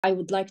I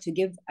would like to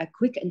give a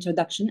quick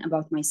introduction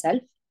about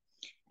myself.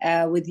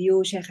 With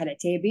you, Sheikh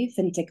Al-Ataibi,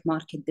 Fintech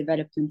Market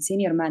Development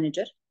Senior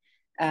Manager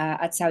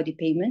at Saudi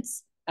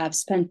Payments. I've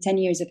spent 10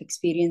 years of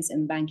experience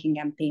in banking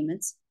and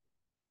payments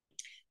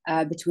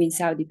between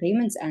Saudi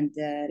Payments and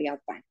Riyadh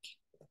Bank.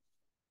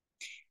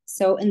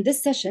 So in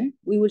this session,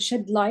 we will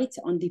shed light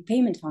on the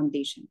payment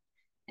foundation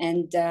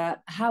and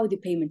how the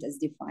payment is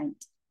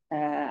defined.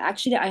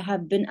 Actually, I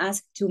have been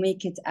asked to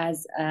make it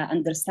as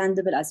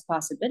understandable as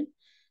possible.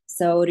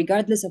 So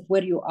regardless of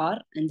where you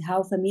are and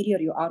how familiar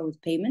you are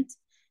with payment,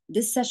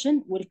 this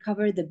session will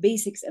cover the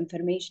basics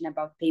information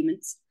about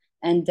payments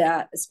and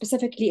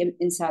specifically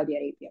in Saudi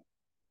Arabia.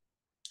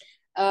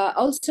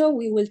 Also,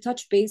 we will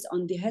touch base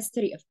on the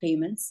history of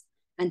payments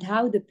and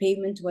how the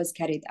payment was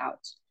carried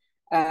out.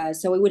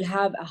 So we will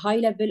have a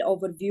high-level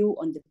overview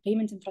on the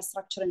payment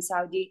infrastructure in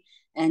Saudi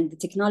and the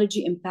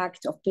technology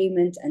impact of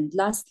payment, and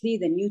lastly,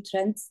 the new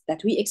trends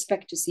that we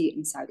expect to see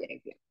in Saudi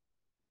Arabia.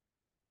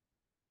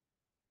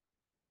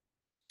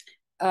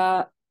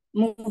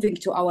 Moving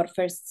to our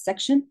first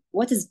section,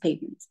 what is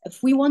payment?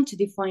 If we want to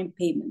define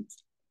payment,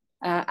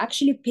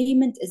 actually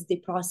payment is the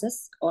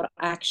process or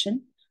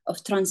action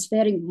of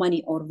transferring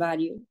money or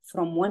value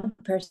from one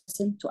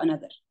person to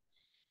another,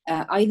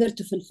 either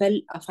to fulfill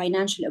a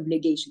financial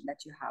obligation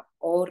that you have,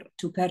 or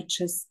to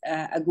purchase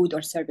a good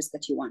or service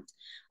that you want,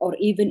 or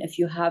even if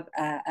you have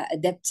a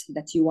debt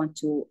that you want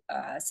to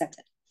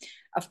settle.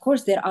 Of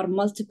course, there are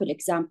multiple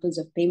examples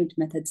of payment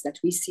methods that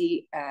we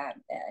see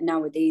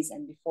nowadays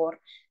and before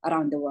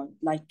around the world,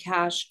 like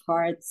cash,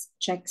 cards,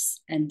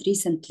 checks, and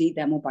recently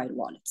the mobile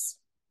wallets.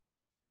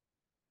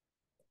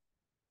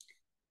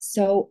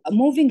 So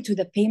moving to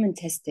the payment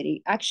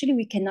history, actually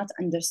we cannot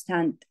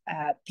understand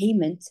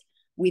payment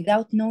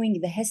without knowing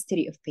the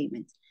history of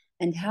payment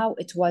and how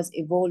it was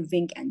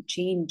evolving and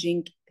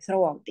changing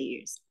throughout the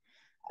years.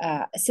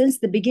 Since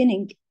the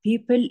beginning,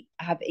 people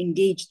have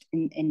engaged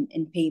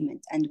in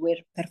payment and were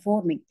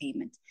performing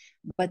payment,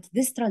 but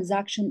this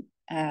transaction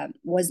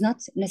was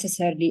not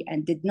necessarily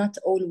and did not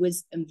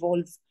always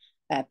involve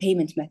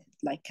payment method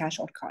like cash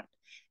or card.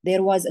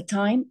 There was a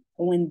time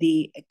when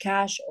the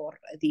cash or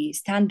the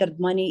standard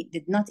money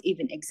did not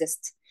even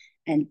exist,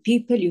 and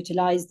people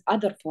utilized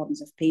other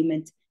forms of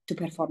payment to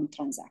perform a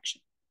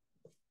transaction.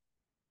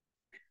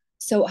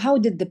 So how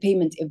did the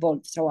payment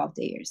evolve throughout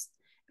the years?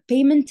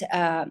 Payment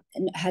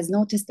has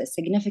noticed a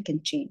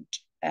significant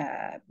change,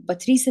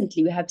 but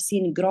recently we have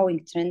seen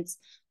growing trends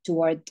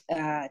toward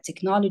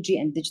technology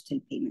and digital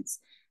payments.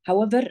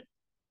 However,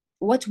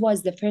 what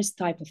was the first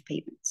type of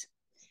payment?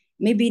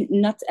 Maybe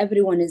not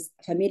everyone is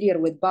familiar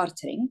with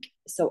bartering,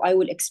 so I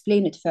will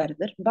explain it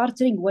further.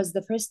 Bartering was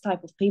the first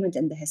type of payment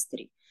in the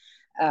history.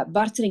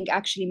 Bartering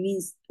actually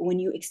means when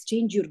you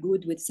exchange your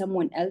good with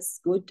someone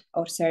else's good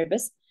or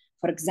service.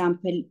 For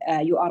example,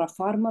 you are a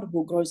farmer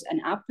who grows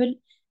an apple,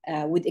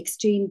 would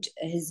exchange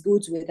his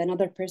goods with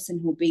another person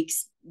who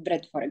bakes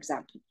bread, for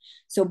example.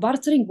 So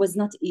bartering was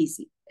not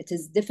easy. It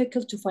is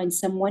difficult to find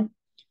someone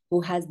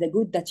who has the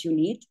good that you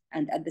need,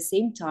 and at the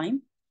same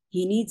time,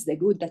 he needs the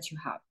good that you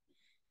have.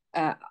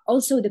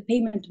 Also, the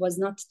payment was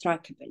not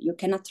trackable. You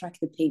cannot track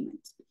the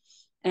payment.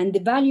 And the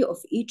value of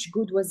each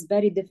good was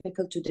very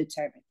difficult to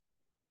determine.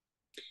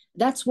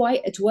 That's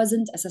why it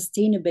wasn't a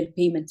sustainable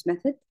payment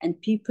method,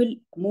 and people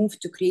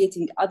moved to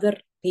creating other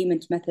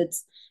payment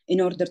methods in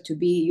order to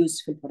be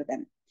useful for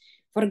them.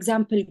 For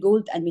example,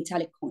 gold and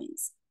metallic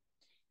coins.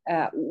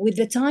 With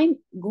the time,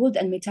 gold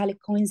and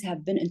metallic coins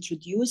have been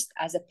introduced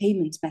as a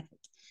payment method,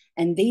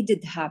 and they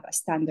did have a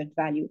standard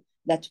value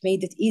that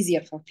made it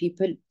easier for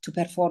people to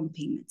perform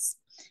payments,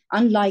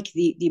 unlike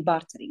the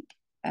bartering.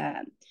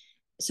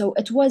 So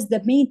it was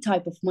the main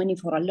type of money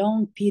for a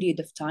long period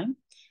of time,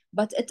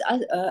 but it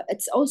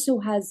also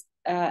has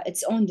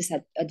its own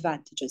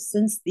disadvantages,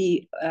 since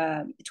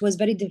it was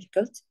very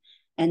difficult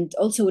and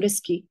also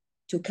risky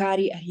to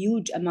carry a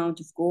huge amount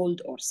of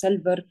gold or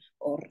silver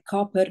or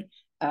copper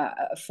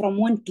from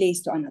one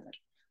place to another,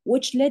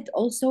 which led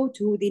also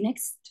to the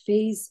next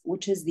phase,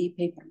 which is the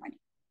paper money.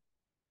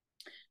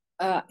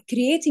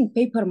 Creating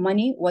paper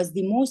money was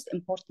the most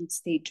important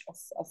stage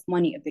of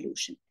money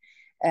evolution.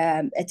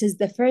 It is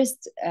the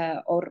first,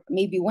 or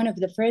maybe one of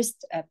the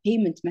first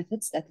payment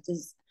methods that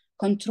is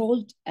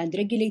controlled and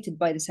regulated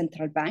by the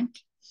central bank.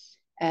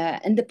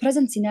 In the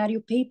present scenario,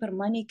 paper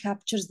money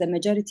captures the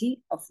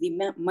majority of the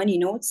money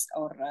notes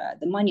or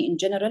the money in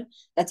general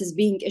that is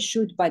being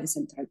issued by the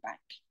central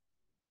bank.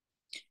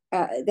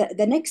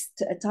 The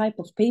next type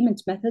of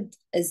payment method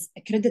is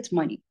credit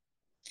money.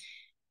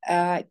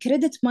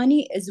 Credit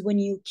money is when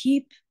you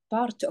keep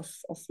part of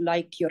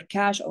like your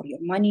cash or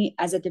your money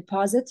as a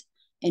deposit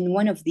in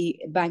one of the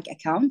bank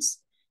accounts.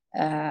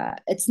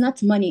 It's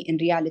not money in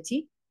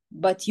reality,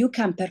 but you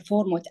can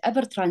perform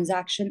whatever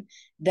transaction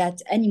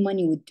that any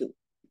money would do.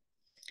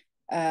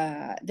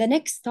 The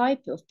next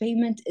type of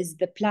payment is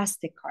the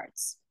plastic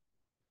cards.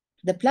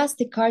 The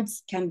plastic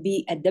cards can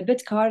be a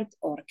debit card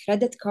or a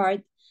credit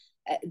card.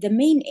 The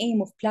main aim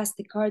of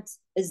plastic cards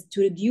is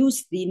to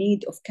reduce the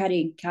need of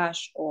carrying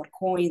cash or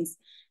coins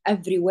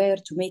everywhere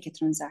to make a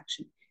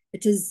transaction.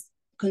 It is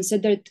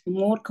considered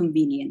more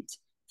convenient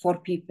for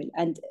people,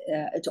 and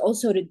it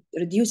also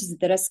reduces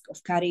the risk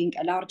of carrying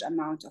a large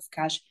amount of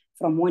cash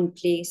from one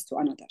place to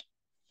another.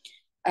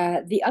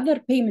 The other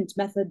payment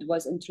method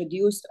was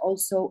introduced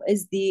also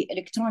is the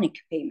electronic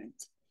payment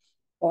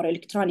or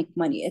electronic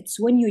money. It's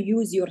when you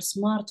use your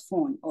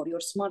smartphone or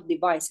your smart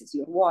devices,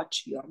 your watch,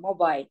 your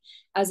mobile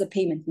as a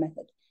payment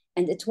method.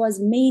 And it was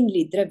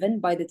mainly driven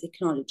by the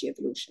technology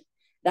evolution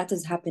that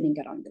is happening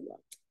around the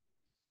world.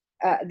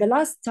 The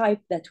last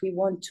type that we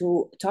want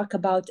to talk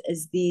about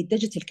is the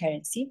digital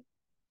currency.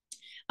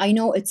 I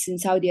know it's in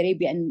Saudi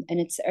Arabia in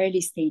its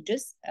early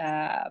stages,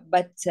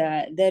 but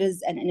there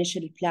is an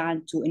initial plan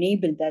to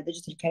enable the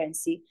digital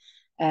currency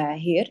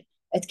here.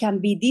 It can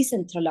be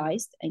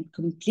decentralized and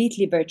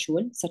completely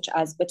virtual, such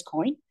as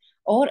Bitcoin,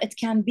 or it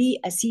can be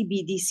a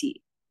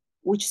CBDC,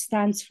 which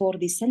stands for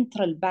the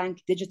Central Bank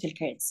Digital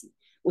Currency,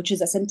 which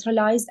is a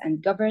centralized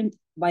and governed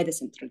by the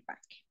central bank.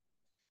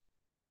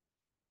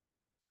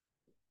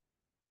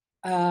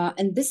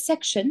 In this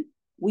section,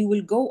 we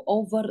will go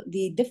over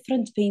the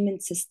different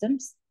payment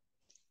systems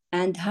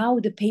and how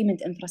the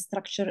payment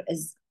infrastructure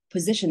is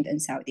positioned in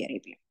Saudi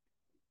Arabia.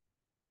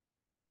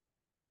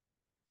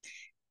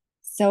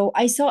 So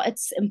I saw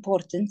it's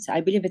important,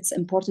 I believe it's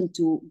important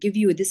to give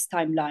you this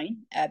timeline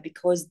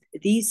because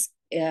these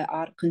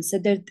are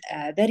considered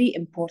very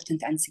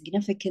important and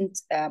significant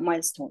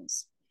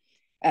milestones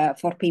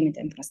for payment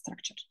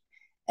infrastructure.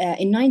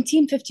 In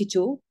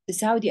 1952, the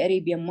Saudi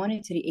Arabian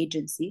Monetary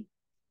Agency,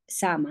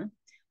 SAMA,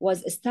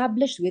 was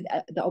established with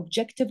the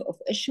objective of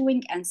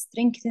issuing and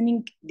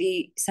strengthening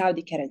the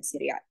Saudi currency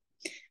riyal,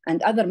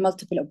 and other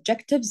multiple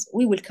objectives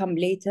we will come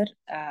later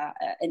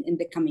in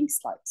the coming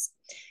slides.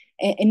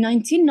 In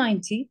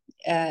 1990,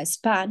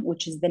 SPAN,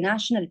 which is the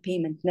National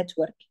Payment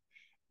Network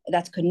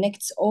that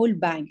connects all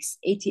banks,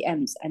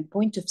 ATMs, and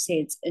point of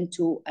sales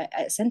into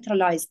a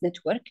centralized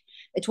network,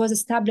 it was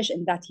established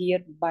in that year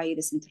by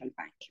the central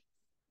bank.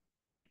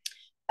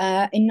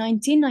 In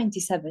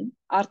 1997,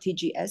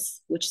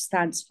 RTGS, which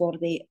stands for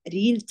the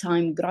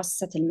Real-Time Gross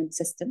Settlement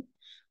System,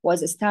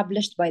 was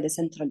established by the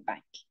central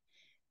bank.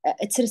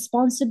 It's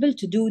responsible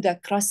to do the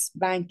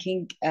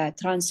cross-banking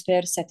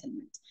transfer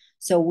settlement.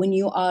 So when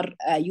you are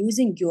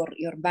using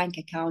your bank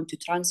account to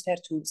transfer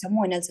to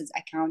someone else's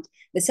account,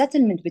 the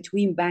settlement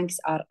between banks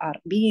are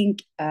being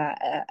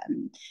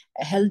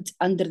held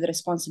under the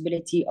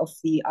responsibility of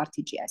the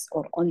RTGS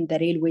or on the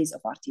railways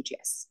of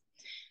RTGS.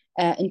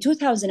 In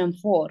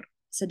 2004,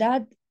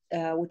 SADAD,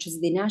 which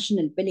is the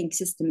national billing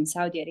system in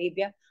Saudi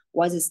Arabia,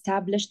 was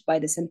established by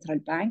the central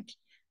bank,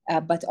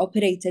 but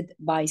operated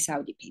by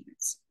Saudi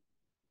Payments.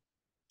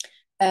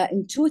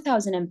 In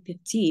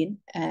 2015,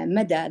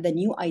 MEDA, the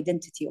new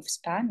identity of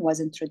SPAN,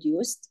 was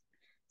introduced.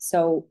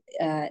 So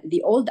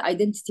the old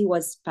identity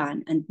was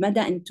SPAN, and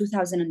MEDA in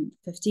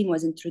 2015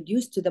 was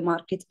introduced to the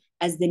market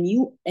as the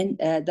new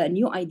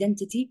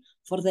identity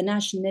for the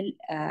national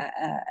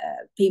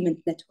payment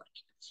network.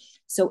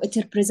 So it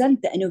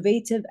represents the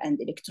innovative and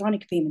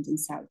electronic payment in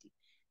Saudi.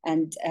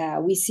 And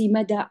we see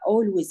MEDA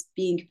always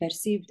being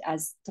perceived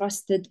as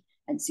trusted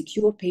and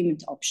secure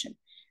payment option.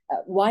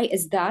 Why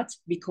is that?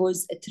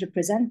 Because it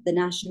represents the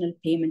national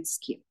payment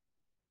scheme.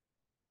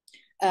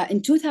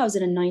 In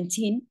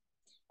 2019,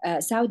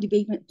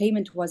 Saudi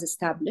Payment was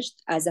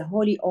established as a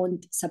wholly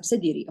owned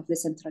subsidiary of the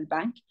central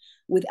bank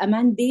with a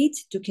mandate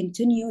to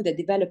continue the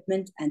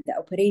development and the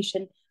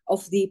operation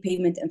of the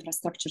payment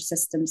infrastructure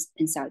systems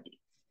in Saudi.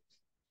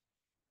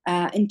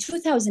 In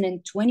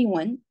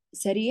 2021,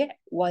 Sari'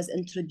 was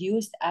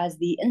introduced as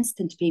the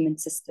Instant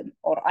Payment System,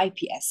 or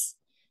IPS.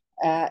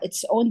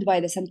 It's owned by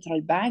the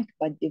central bank,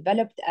 but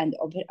developed and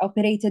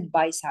operated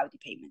by Saudi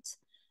Payments.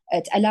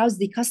 It allows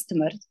the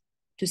customer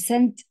to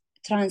send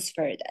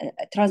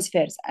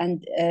transfers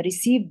and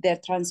receive their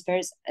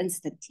transfers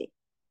instantly.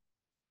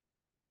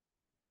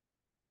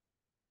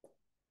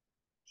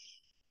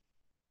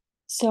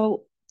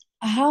 So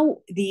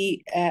how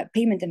the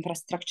payment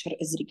infrastructure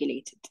is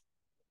regulated?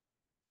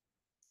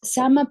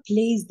 SAMA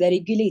plays the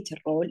regulator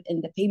role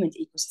in the payment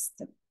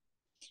ecosystem,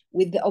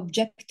 with the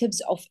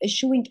objectives of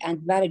issuing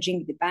and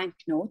managing the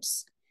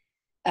banknotes,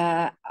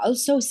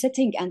 also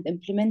setting and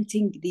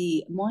implementing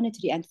the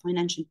monetary and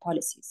financial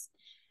policies,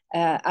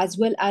 as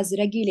well as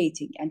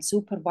regulating and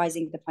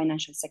supervising the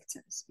financial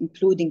sectors,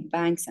 including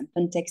banks and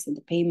fintechs in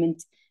the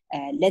payment,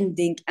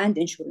 lending, and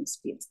insurance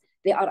fields.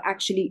 They are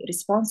actually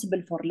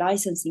responsible for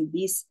licensing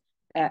these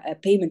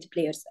payment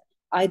players.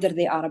 Either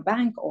they are a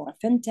bank or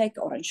a fintech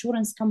or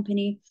insurance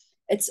company.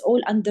 It's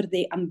all under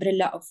the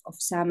umbrella of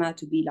SAMA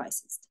to be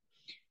licensed.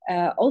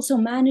 Also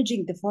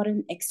managing the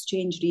foreign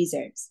exchange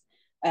reserves,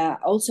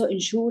 also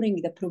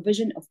ensuring the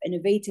provision of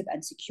innovative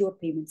and secure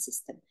payment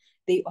system.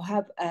 They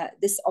have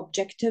this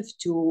objective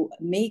to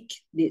make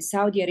the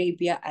Saudi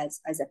Arabia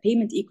as a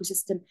payment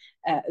ecosystem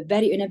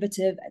very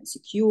innovative and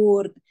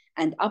secure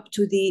and up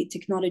to the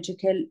technology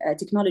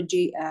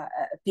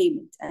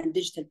payment and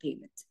digital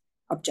payment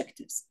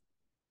objectives.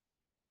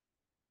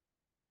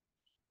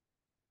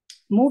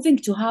 Moving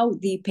to how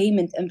the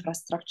payment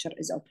infrastructure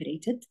is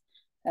operated.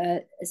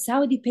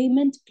 Saudi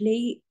payment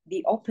play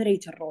the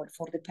operator role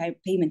for the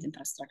payment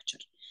infrastructure.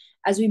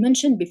 As we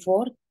mentioned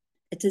before,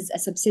 it is a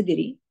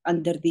subsidiary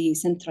under the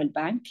central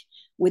bank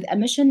with a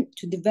mission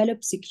to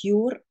develop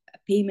secure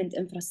payment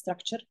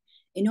infrastructure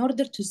in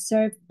order to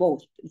serve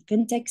both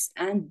fintechs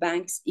and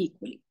banks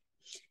equally,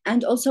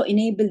 and also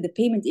enable the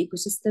payment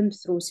ecosystem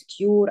through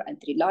secure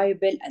and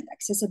reliable and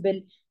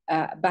accessible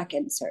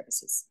backend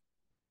services.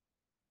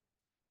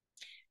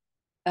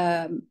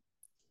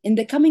 In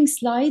the coming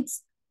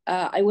slides,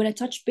 I want to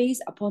touch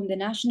base upon the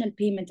national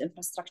payment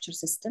infrastructure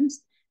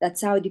systems that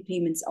Saudi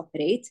payments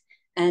operate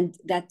and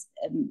that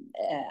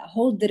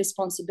hold the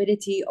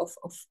responsibility of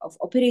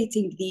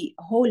operating the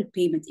whole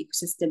payment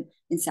ecosystem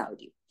in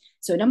Saudi.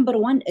 So number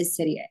one is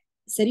Saria.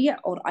 Saria,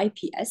 or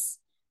IPS,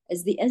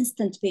 is the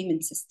instant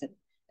payment system.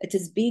 It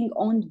is being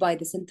owned by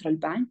the central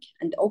bank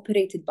and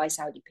operated by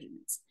Saudi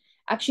payments.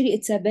 Actually,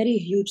 it's a very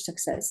huge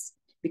success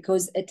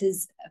because it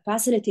is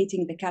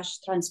facilitating the cash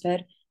transfer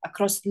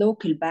across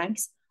local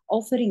banks,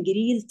 offering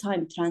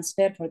real-time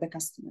transfer for the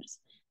customers,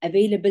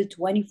 available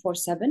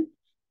 24/7,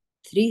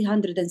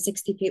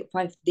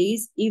 365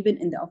 days, even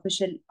in the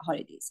official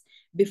holidays.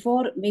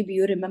 Before, maybe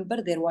you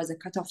remember, there was a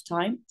cutoff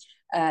time.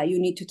 You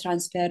need to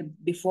transfer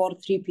before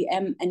 3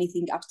 p.m.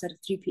 Anything after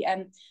 3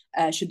 p.m.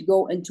 Should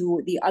go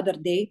into the other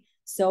day.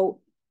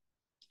 So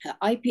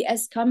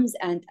IPS comes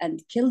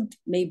and killed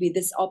maybe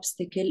this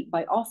obstacle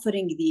by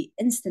offering the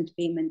instant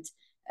payment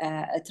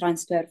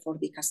transfer for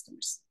the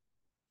customers.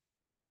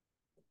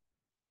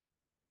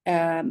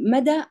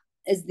 Mada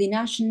is the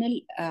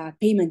national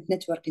payment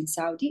network in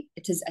Saudi.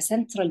 It is a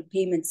central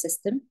payment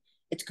system.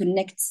 It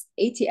connects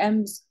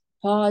ATMs,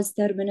 POS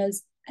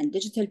terminals, and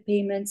digital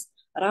payments,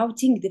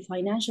 routing the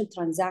financial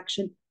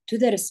transaction to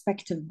the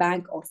respective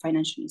bank or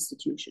financial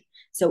institution.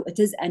 So it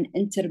is an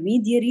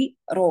intermediary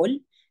role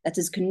that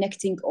is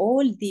connecting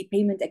all the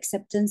payment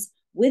acceptance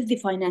with the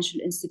financial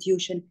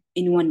institution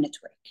in one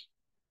network.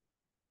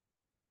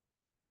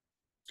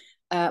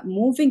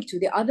 Moving to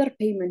the other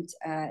payment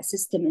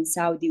system in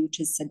Saudi, which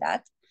is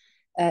Sadat.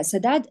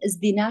 Sadat is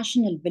the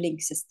national billing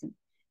system.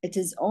 It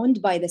is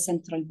owned by the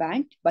central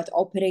bank, but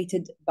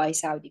operated by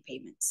Saudi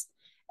payments.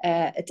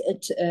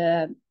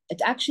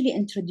 It actually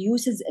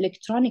introduces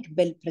electronic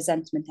bill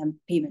presentment and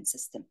payment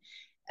system.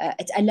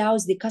 It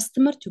allows the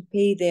customer to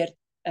pay their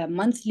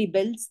monthly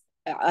bills,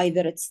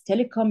 either it's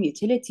telecom,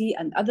 utility,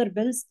 and other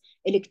bills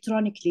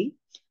electronically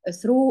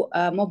through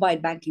mobile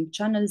banking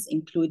channels,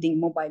 including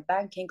mobile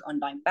banking,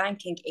 online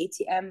banking,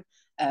 ATM,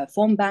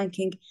 phone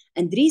banking.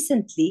 And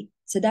recently,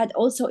 Sadat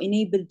also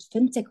enabled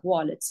fintech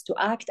wallets to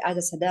act as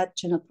a Sadat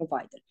channel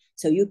provider.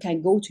 So you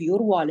can go to your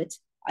wallet,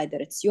 either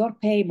it's your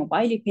Pay,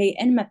 Mobile Pay,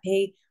 Enma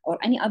Pay, or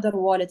any other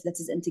wallet that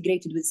is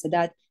integrated with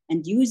Sadat,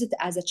 and use it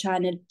as a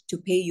channel to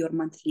pay your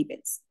monthly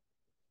bills.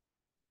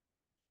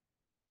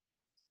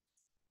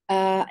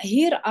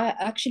 Here,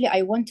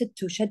 I wanted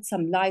to shed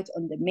some light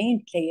on the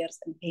main players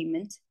in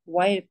payment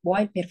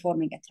while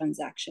performing a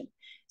transaction.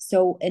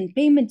 So in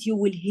payment, you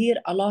will hear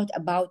a lot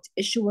about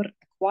issuer,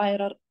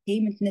 acquirer,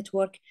 payment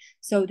network.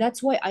 So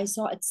that's why I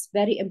saw it's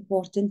very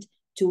important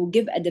to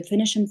give a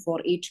definition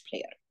for each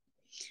player.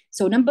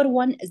 So number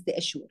one is the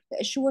issuer.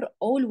 The issuer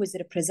always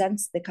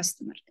represents the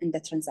customer in the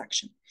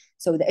transaction.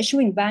 So the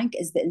issuing bank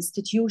is the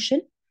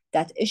institution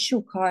that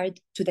issue card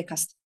to the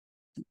customer.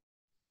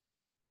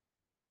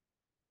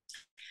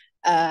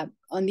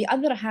 On the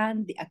other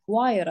hand, the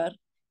acquirer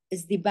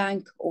is the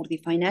bank or the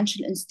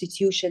financial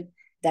institution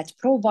that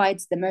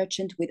provides the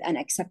merchant with an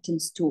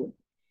acceptance tool.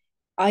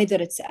 Either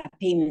it's a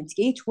payment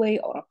gateway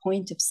or a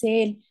point of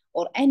sale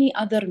or any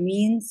other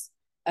means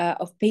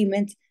of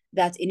payment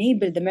that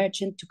enable the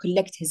merchant to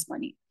collect his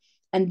money.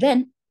 And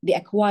then the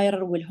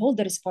acquirer will hold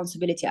the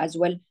responsibility as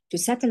well to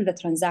settle the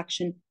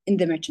transaction in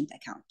the merchant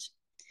account.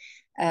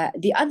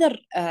 The other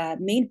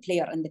main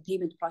player in the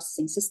payment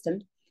processing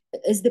system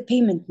is the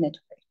payment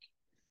network.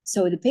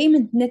 So the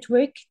payment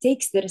network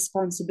takes the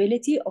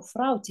responsibility of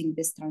routing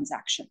this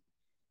transaction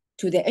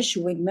to the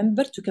issuing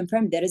member to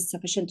confirm there is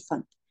sufficient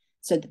fund.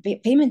 So the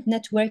payment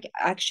network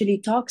actually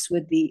talks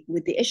with the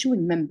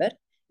issuing member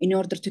in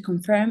order to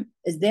confirm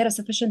is there a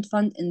sufficient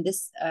fund in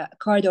this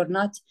card or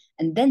not,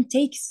 and then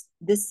takes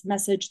this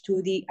message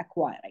to the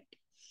acquiring.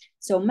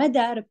 So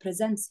Mada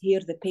represents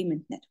here the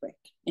payment network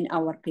in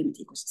our payment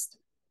ecosystem.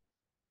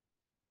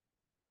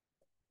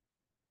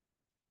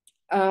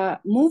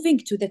 Moving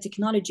to the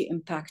technology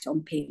impact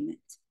on payment.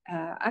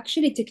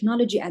 Actually,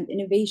 technology and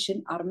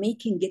innovation are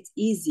making it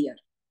easier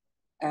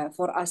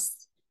for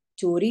us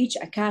to reach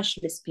a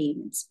cashless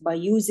payments by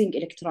using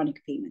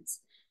electronic payments.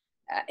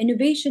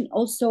 Innovation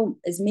also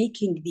is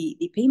making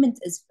the payment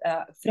is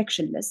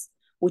frictionless,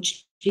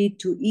 which lead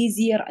to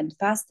easier and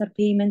faster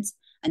payments.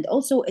 And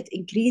also it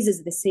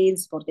increases the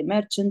sales for the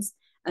merchants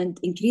and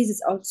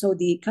increases also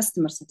the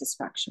customer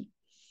satisfaction.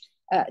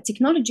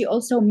 Technology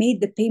also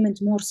made the payment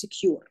more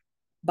secure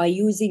by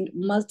using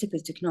multiple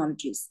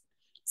technologies,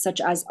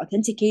 such as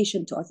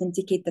authentication to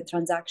authenticate the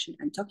transaction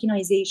and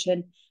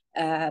tokenization,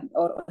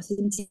 or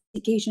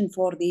authentication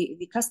for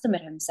the customer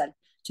himself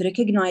to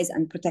recognize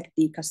and protect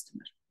the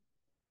customer.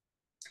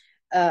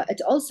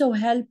 It also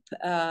helps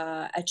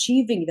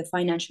achieving the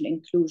financial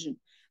inclusion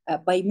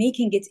by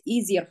making it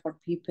easier for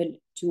people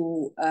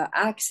to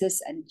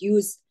access and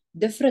use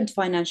different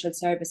financial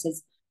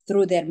services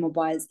through their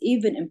mobiles,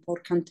 even in poor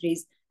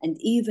countries and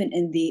even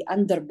in the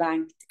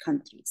underbanked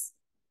countries.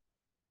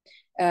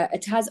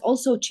 It has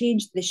also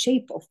changed the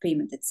shape of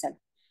payment itself.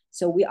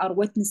 So we are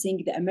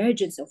witnessing the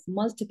emergence of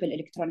multiple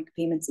electronic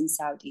payments in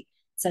Saudi,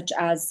 such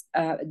as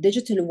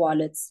digital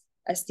wallets,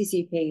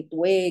 STC Pay,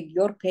 Wig,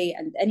 Your Pay,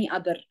 and any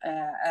other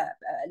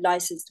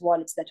licensed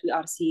wallets that we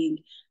are seeing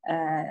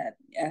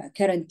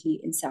currently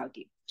in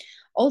Saudi.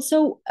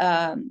 Also,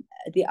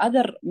 the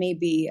other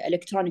maybe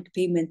electronic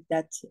payment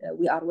that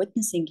we are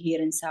witnessing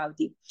here in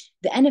Saudi,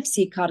 the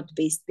NFC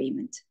card-based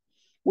payment,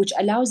 which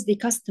allows the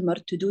customer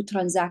to do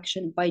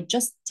transaction by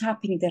just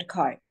tapping their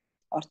card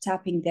or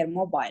tapping their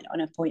mobile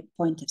on a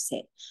point of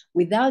sale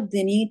without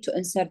the need to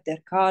insert their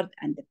card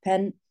and the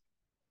pen.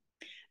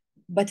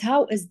 But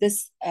how is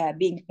this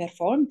being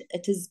performed?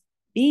 It is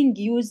being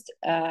used,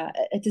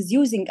 it is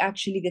using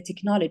actually the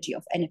technology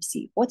of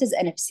NFC. What is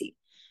NFC?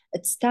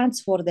 It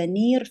stands for the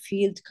near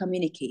field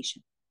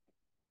communication.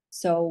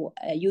 So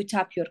you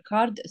tap your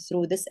card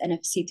through this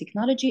NFC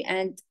technology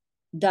and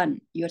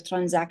done, your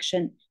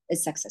transaction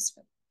is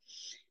successful.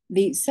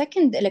 The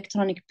second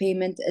electronic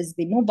payment is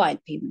the mobile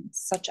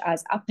payments, such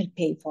as Apple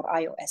Pay for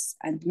iOS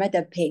and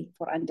Meta Pay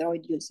for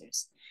Android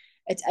users.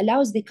 It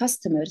allows the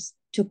customers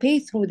to pay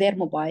through their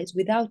mobiles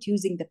without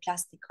using the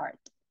plastic card.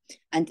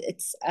 And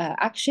it's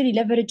actually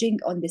leveraging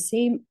on the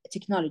same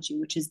technology,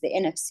 which is the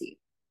NFC.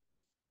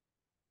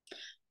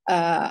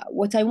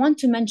 What I want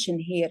to mention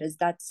here is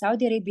that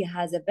Saudi Arabia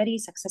has a very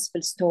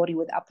successful story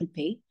with Apple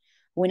Pay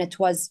when it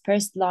was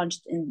first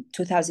launched in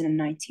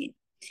 2019.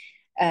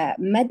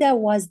 Meta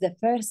was the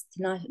first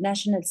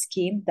national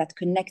scheme that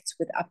connects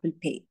with Apple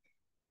Pay.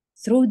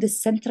 Through the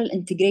central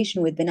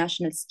integration with the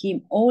national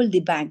scheme, all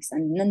the banks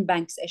and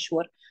non-banks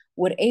issuer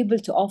were able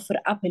to offer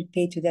Apple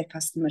Pay to their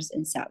customers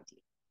in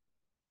Saudi.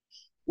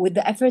 With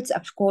the efforts,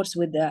 of course,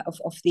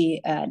 of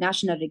the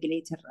national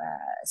regulator,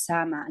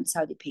 SAMA and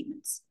Saudi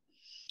Payments.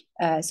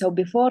 So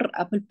before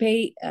Apple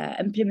Pay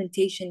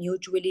implementation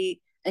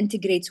usually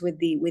integrates with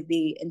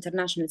the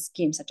international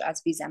schemes such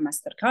as Visa and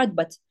MasterCard,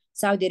 but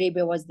Saudi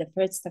Arabia was the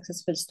first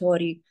successful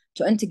story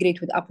to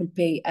integrate with Apple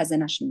Pay as a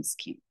national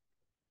scheme.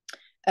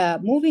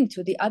 Moving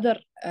to the other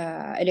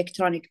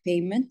electronic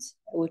payment,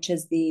 which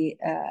is the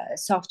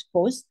soft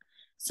POS.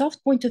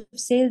 Soft point of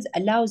sales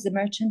allows the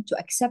merchant to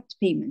accept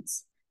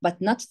payments, but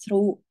not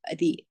through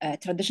the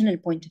traditional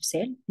point of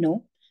sale.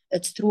 No,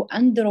 it's through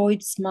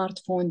Android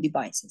smartphone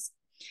devices.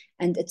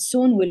 And it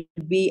soon will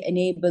be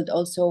enabled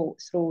also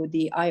through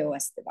the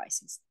iOS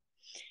devices.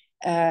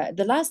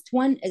 The last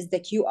one is the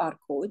QR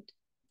code,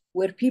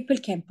 where people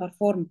can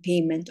perform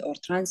payment or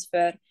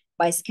transfer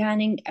by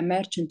scanning a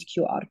merchant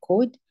QR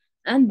code,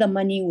 and the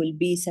money will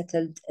be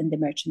settled in the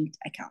merchant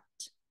account.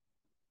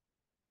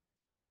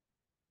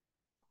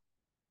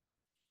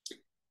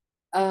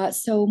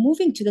 So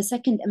moving to the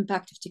second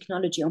impact of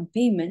technology on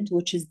payment,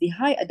 which is the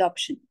high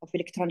adoption of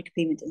electronic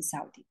payment in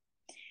Saudi.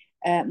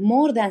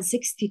 More than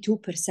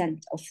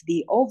 62% of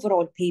the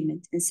overall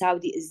payment in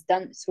Saudi is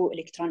done through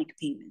electronic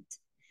payment.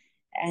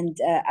 And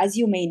as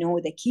you may know,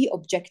 the key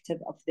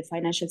objective of the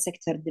Financial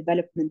Sector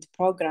Development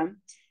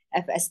Program,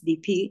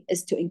 FSDP,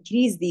 is to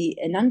increase the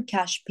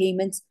non-cash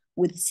payments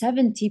with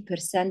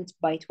 70%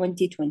 by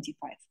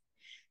 2025.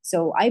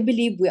 So I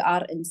believe we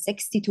are in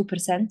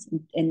 62%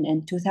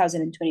 in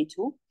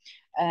 2022.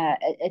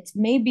 It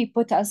maybe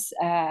put us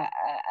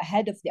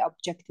ahead of the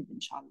objective,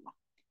 inshallah,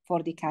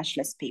 for the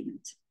cashless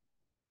payment.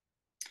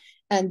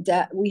 And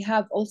we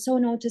have also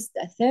noticed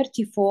a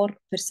 34%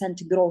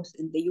 growth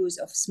in the use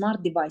of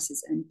smart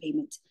devices and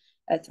payment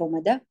through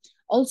Meta.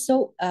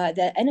 Also,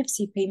 the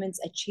NFC payments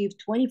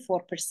achieved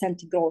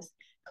 24% growth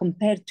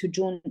compared to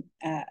June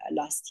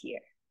last year.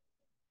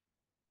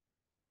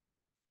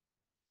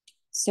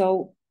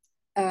 So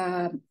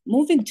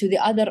moving to the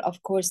other,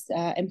 of course,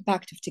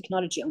 impact of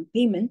technology on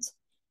payment,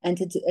 and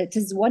it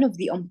is one of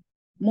the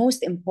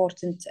most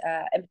important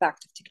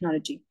impact of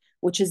technology,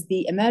 which is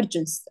the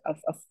emergence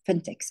of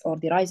fintechs or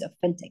the rise of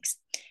fintechs.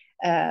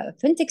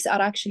 Fintechs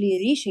are actually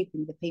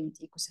reshaping the payment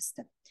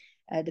ecosystem.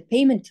 The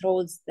payment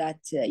roles that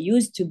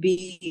used to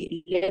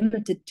be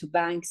limited to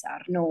banks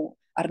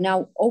are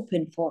now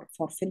open for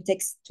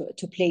fintechs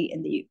to play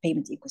in the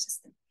payment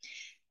ecosystem.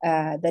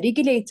 The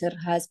regulator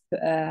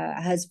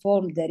has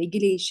formed the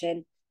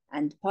regulation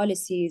and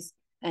policies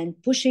and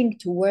pushing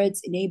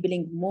towards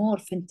enabling more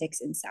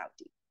fintechs in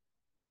Saudi.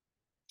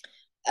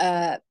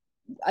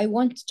 I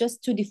want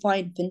just to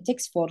define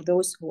fintechs for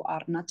those who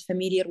are not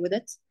familiar with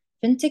it.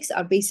 Fintechs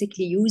are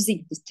basically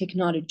using this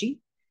technology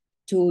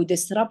to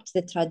disrupt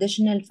the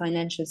traditional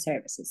financial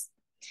services.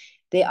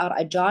 They are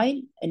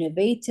agile,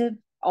 innovative,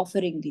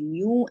 offering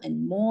new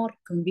and more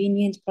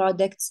convenient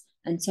products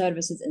and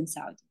services in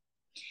Saudi.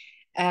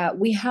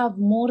 We have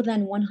more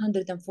than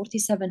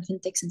 147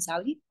 fintechs in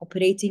Saudi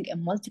operating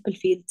in multiple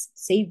fields,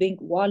 saving,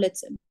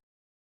 wallets,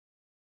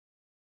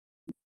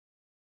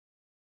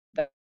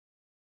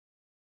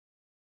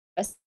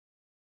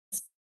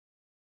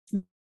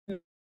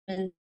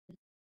 Hi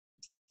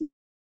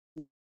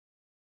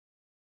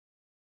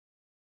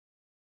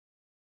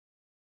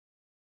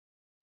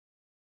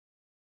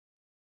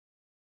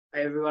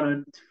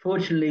everyone.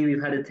 Unfortunately,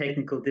 we've had a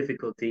technical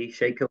difficulty.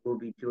 Sheikha will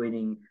be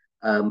joining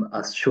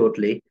us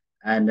shortly,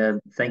 and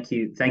thank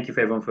you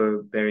for everyone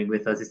for bearing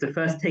with us. It's the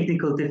first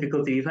technical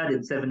difficulty we've had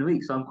in 7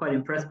 weeks, so I'm quite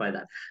impressed by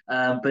that.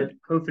 But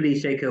hopefully,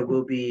 Sheikha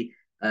will be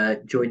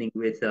joining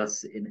with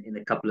us in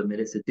a couple of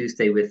minutes. So do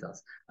stay with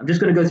us. I'm just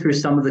going to go through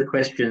some of the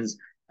questions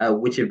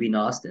which have been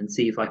asked and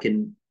see if I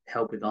can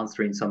help with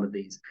answering some of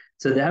these.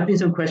 So there have been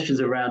some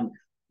questions around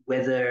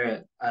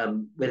whether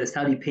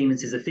Saudi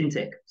payments is a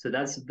fintech. So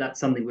that's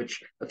something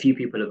which a few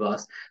people have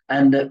asked.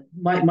 And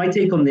my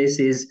take on this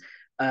is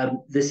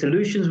the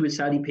solutions which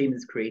Saudi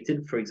payments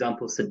created, for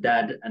example,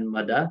 Sadad and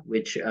Mada,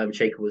 which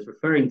Sheikh was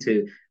referring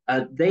to,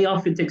 they are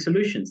fintech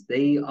solutions.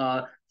 They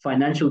are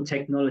financial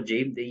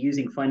technology. They're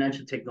using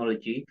financial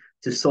technology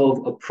to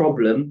solve a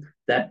problem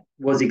that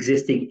was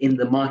existing in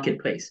the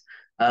marketplace.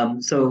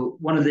 So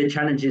one of the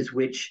challenges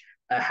which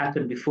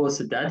happened before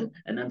Sadat,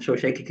 and I'm sure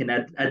Sheikh can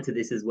add to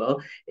this as well,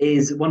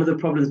 is one of the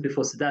problems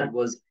before Sadat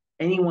was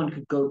anyone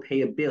could go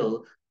pay a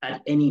bill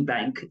at any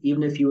bank,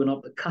 even if you were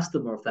not a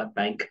customer of that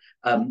bank,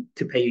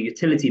 to pay your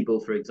utility bill,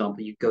 for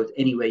example, you could go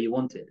anywhere you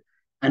wanted.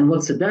 And what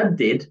Sadat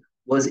did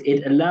was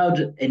it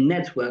allowed a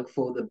network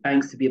for the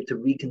banks to be able to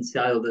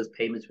reconcile those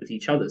payments with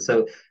each other.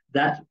 So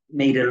that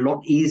made it a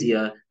lot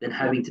easier than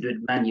having to do it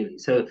manually.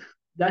 So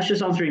that's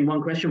just answering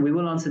one question. We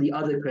will answer the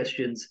other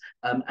questions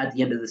at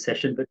the end of the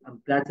session, but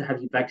I'm glad to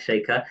have you back,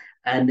 Sheikha,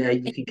 and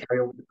you can carry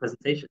on with the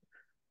presentation.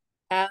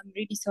 I'm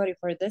really sorry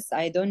for this.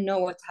 I don't know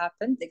what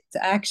happened. It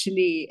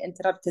actually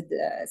interrupted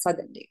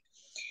suddenly.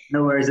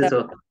 No worries So at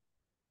all.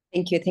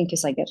 thank you,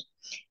 Sagar.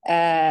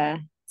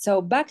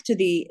 So back to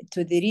the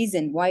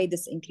reason why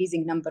this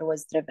increasing number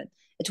was driven.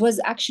 It was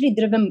actually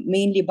driven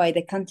mainly by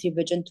the country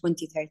vision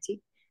 2030,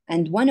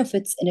 and one of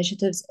its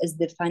initiatives is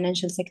the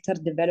Financial Sector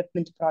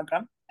Development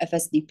Program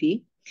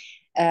 (FSDP).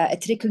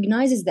 It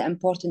recognizes the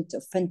importance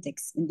of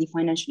fintechs in the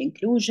financial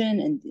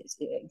inclusion and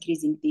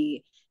increasing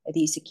the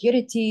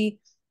security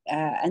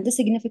and the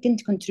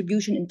significant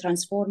contribution in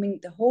transforming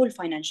the whole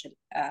financial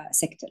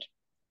sector.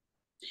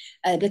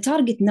 The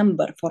target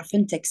number for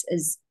fintechs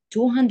is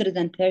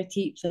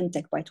 230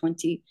 fintech by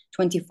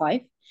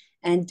 2025,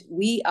 and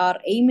we are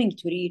aiming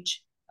to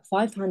reach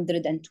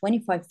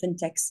 525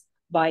 fintechs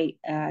by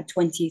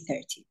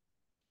 2030.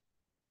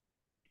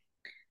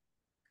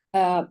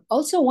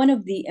 Also, one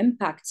of the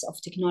impacts of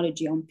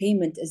technology on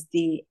payment is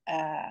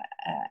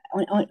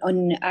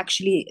on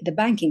actually the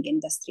banking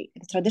industry,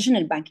 the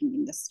traditional banking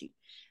industry.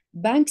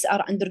 Banks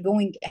are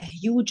undergoing a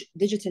huge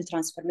digital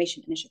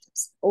transformation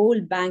initiatives. All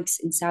banks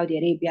in Saudi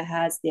Arabia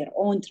has their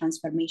own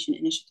transformation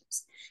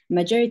initiatives.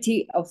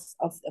 Majority of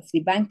the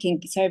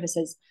banking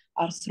services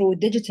are through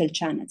digital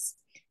channels,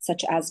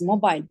 such as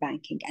mobile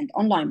banking and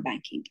online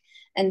banking.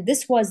 And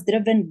this was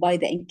driven by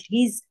the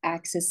increased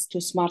access to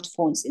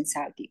smartphones in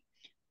Saudi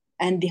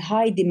and the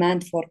high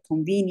demand for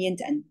convenient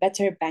and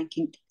better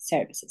banking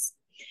services.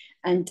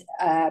 And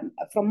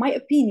from my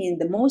opinion,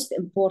 the most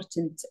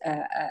important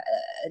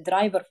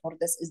driver for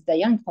this is the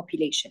young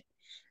population.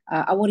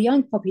 Our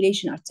young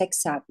population are tech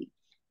savvy.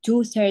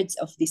 2/3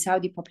 of the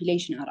Saudi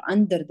population are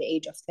under the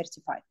age of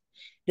 35.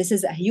 This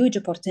is a huge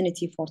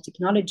opportunity for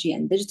technology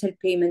and digital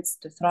payments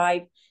to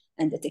thrive,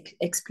 and it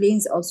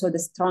explains also the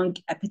strong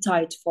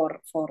appetite for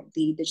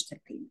the digital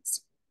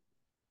payments.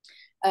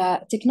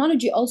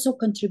 Technology also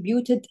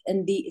contributed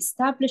in the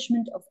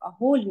establishment of a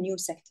whole new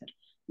sector,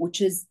 which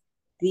is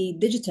the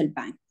digital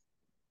bank.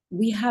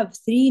 We have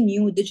 3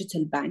 new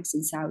digital banks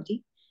in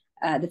Saudi.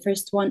 The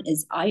first one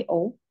is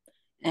IO,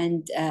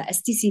 and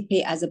STC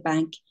Pay as a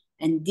bank,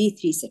 and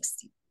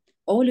D360.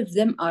 All of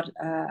them are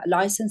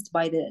licensed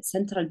by the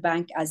central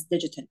bank as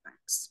digital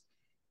banks.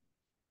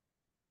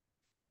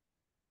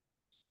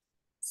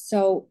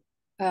 So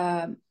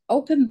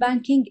open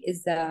banking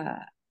is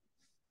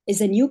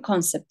a new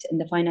concept in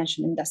the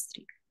financial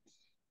industry.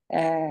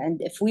 And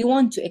if we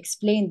want to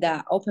explain the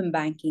open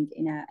banking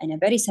in a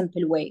very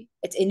simple way,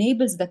 it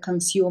enables the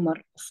consumer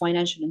of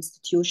financial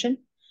institution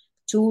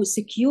to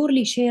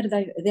securely share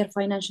their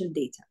financial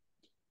data.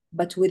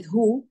 But with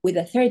who? With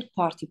a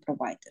third-party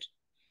provider.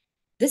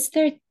 This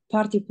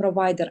third-party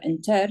provider,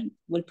 in turn,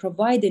 will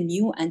provide a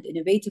new and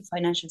innovative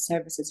financial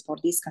services for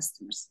these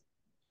customers.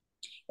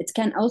 It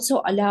can also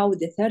allow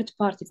the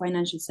third-party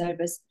financial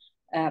service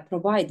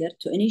provider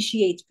to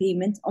initiate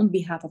payment on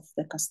behalf of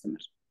the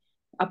customer,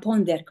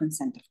 upon their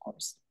consent, of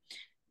course.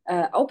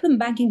 Open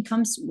banking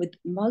comes with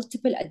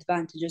multiple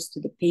advantages to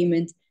the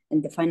payment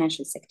in the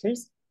financial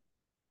sectors.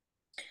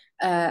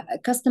 A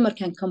customer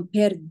can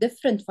compare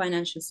different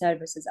financial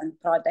services and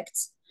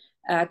products.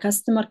 A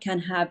customer can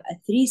have a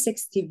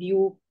 360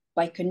 view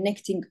by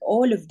connecting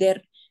all of their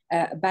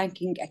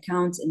banking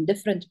accounts in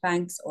different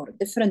banks or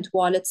different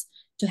wallets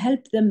to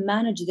help them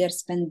manage their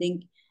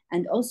spending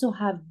and also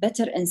have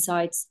better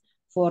insights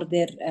for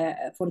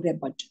their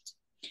budget.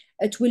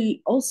 It will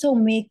also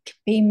make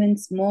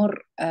payments more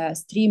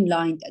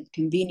streamlined and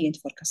convenient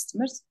for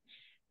customers.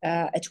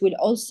 It will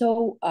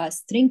also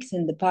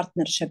strengthen the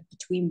partnership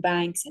between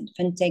banks and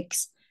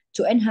fintechs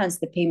to enhance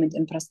the payment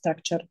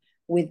infrastructure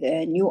with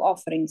new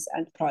offerings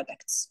and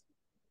products.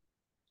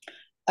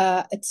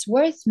 It's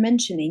worth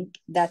mentioning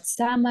that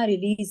SAMA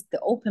released the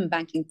Open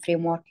Banking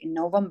Framework in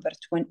November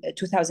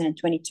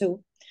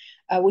 2022,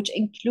 which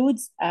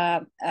includes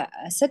a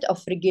set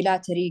of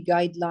regulatory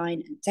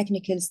guidelines and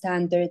technical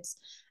standards.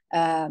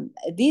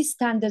 These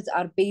standards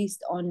are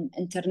based on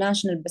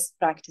international best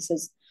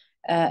practices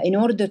in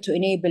order to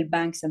enable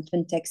banks and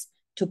fintechs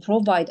to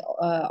provide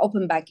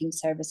open banking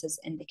services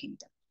in the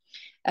kingdom.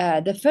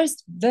 The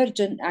first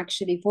version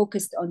actually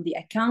focused on the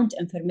account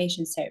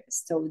information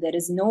service. So there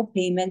is no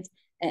payment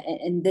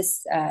in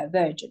this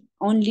version,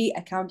 only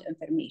account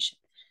information.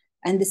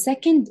 And the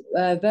second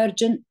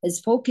version is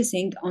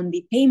focusing on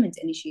the payment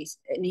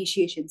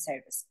initiation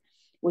service,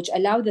 which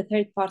allow the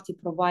third-party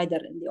provider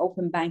in the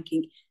open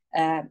banking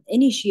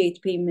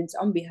initiate payments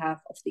on behalf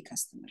of the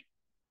customer.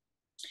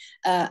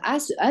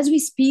 As we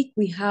speak,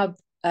 we have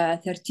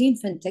 13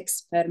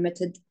 fintechs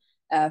permitted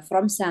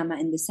from SAMA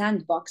in the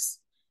sandbox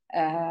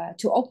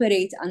to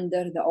operate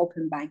under the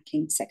open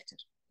banking sector.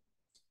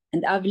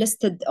 And I've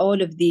listed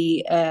all of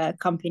the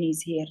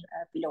companies here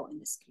below in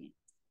the screen.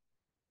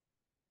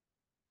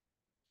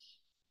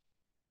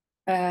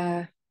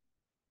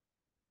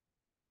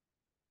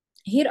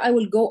 Here I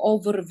will go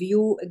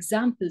overview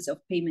examples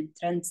of payment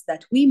trends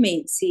that we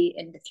may see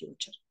in the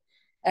future.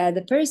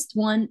 The first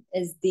one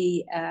is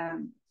the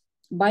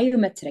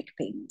biometric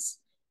payments.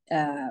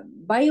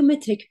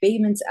 Biometric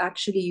payments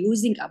actually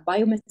using a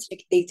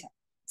biometric data,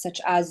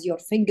 such as your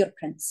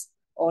fingerprints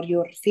or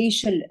your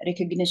facial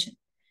recognition,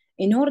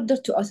 in order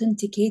to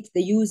authenticate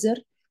the user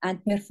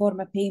and perform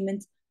a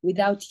payment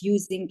without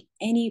using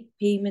any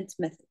payment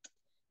method.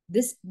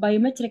 This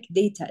biometric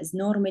data is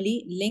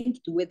normally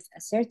linked with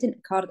a certain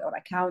card or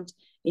account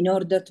in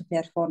order to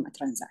perform a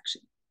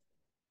transaction.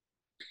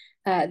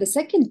 The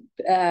second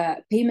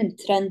payment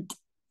trend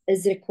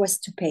is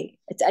request to pay.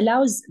 It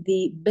allows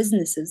the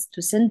businesses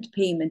to send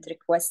payment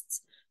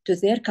requests to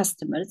their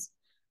customers,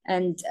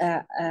 and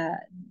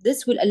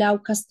this will allow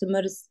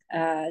customers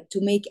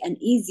to make an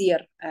easier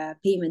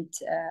payment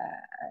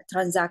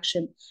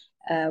transaction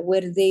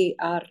where they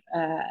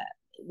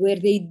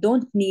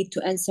don't need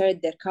to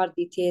insert their card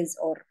details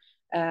or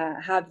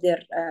have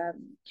their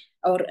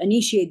or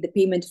initiate the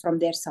payment from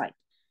their side.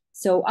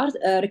 So our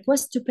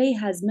request to pay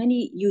has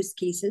many use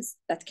cases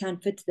that can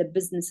fit the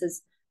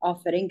business's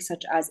offering,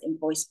 such as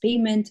invoice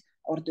payment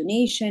or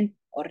donation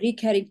or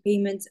recurring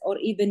payments or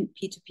even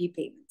P2P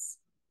payments.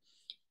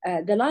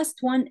 The last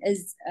one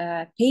is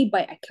pay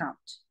by account.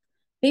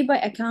 Pay by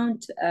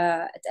account,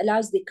 it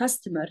allows the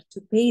customer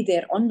to pay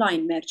their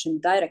online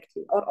merchant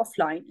directly or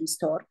offline in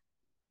store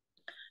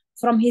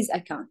from his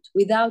account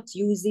without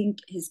using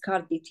his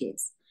card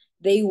details.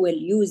 They will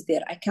use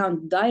their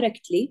account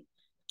directly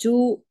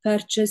to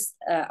purchase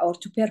or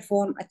to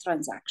perform a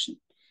transaction.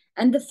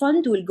 And the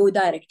fund will go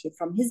directly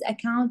from his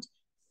account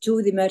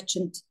to the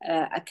merchant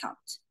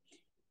account.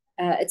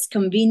 It's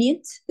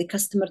convenient. The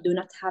customer do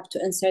not have to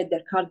insert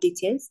their card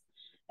details.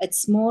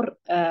 It's more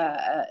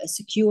a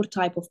secure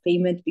type of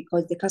payment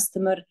because the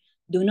customer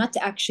do not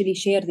actually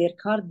share their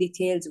card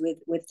details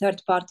with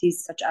third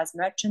parties such as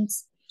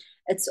merchants.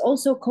 It's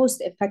also cost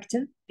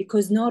effective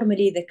because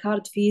normally the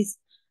card fees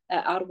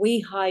are way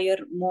higher,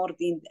 more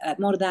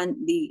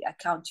than the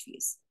account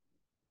fees.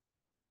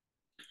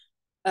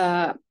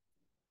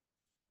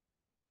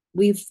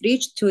 We've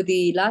reached to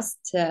the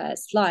last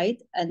slide,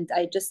 and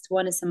I just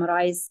want to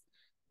summarize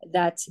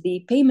that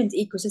the payment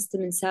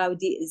ecosystem in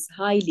Saudi is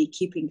highly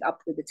keeping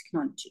up with the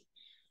technology.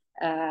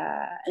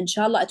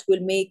 Inshallah, it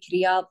will make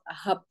Riyadh a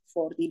hub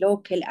for the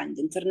local and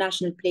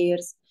international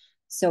players.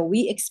 So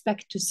we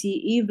expect to see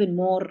even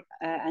more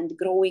and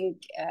growing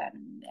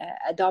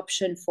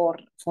adoption for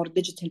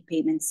digital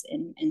payments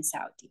in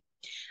Saudi.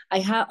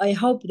 I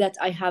hope that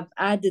I have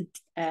added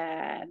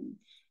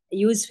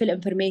useful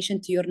information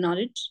to your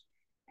knowledge.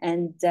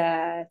 And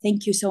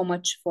thank you so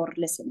much for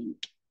listening.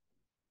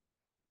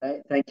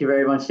 Thank you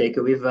very much,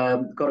 Sheikha. We've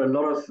got a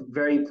lot of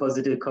very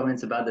positive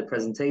comments about the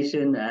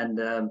presentation and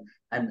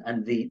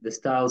the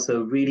style.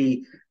 So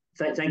really,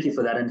 thank you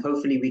for that. And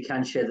hopefully we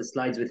can share the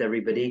slides with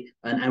everybody,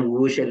 and we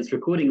will share this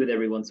recording with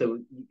everyone so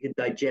you can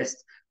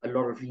digest a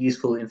lot of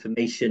useful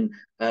information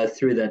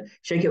through that.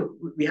 Sheikha,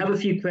 we have a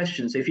few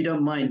questions. So if you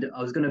don't mind,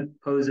 I was going to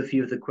pose a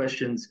few of the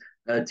questions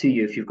to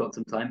you if you've got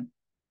some time.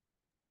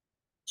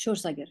 Sure,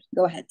 Sagar.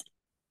 Go ahead.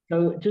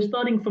 So just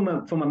starting from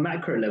a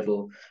macro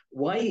level,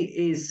 why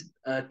is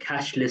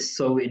cashless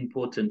so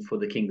important for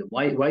the kingdom?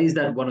 Why is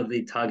that one of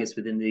the targets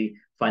within the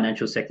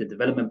financial sector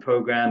development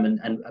program and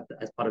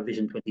as part of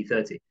Vision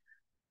 2030?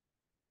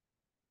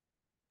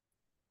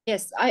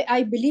 Yes,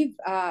 I believe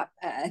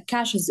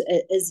cash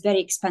is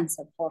very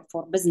expensive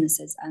for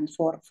businesses and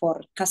for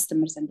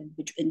customers and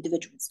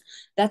individuals.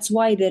 That's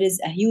why there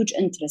is a huge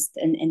interest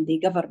in the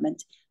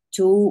government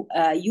to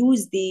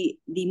use the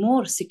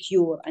more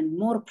secure and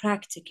more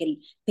practical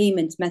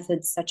payment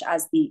methods such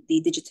as the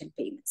digital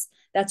payments.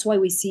 That's why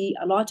we see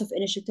a lot of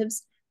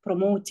initiatives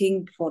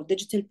promoting for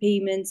digital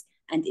payments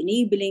and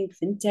enabling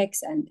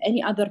fintechs and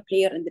any other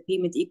player in the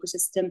payment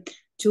ecosystem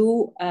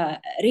to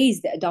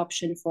raise the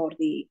adoption for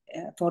the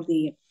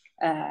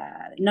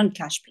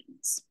non-cash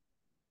payments.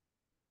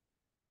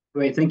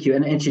 Great, thank you.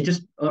 And she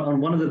just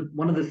on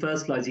one of the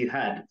first slides you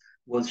had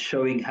was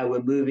showing how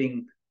we're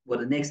moving. Well,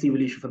 the next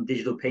evolution from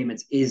digital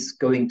payments is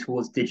going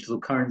towards digital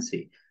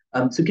currency.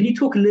 So can you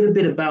talk a little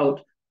bit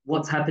about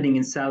what's happening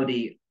in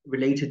Saudi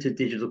related to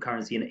digital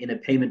currency in a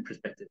payment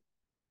perspective?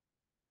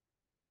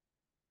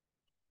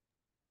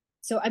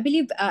 So I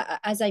believe,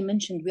 as I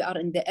mentioned, we are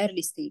in the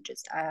early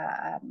stages.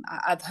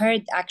 I've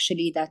heard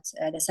actually that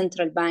the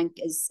central bank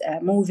is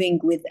moving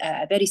with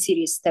very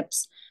serious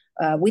steps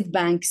with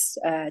banks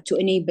to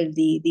enable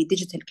the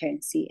digital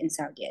currency in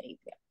Saudi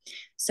Arabia.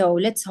 So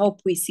let's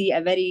hope we see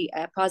a very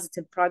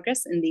positive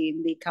progress in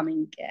the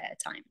coming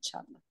time,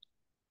 inshallah.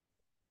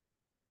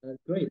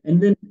 Great.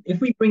 And then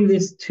if we bring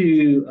this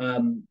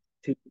to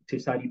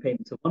Saudi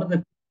payments, so one of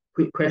the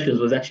quick questions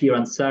was actually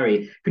around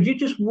Sari. Could you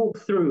just walk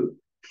through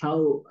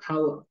how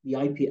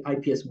the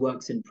IPS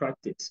works in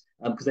practice?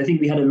 Because I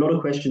think we had a lot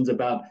of questions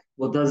about,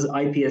 well, does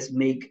IPS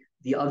make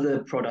the other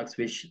products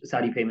which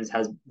Saudi Payments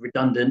has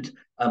redundant?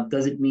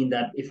 Does it mean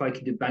that if I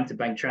can do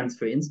bank-to-bank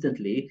transfer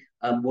instantly,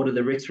 what are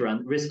the risks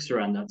around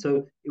that?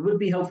 So it would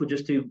be helpful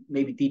just to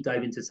maybe deep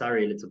dive into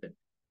Sari a little bit.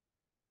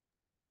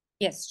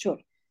 Yes, sure.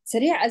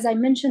 Saria, as I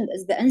mentioned,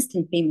 is the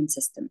instant payment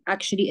system.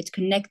 Actually, it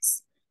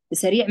connects the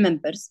Saria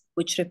members,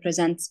 which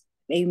represents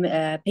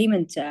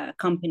payment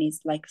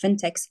companies like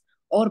fintechs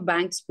or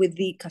banks, with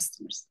the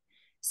customers.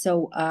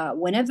 So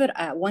whenever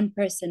one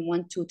person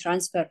wants to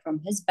transfer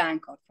from his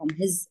bank or from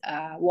his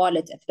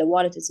wallet, if the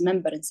wallet is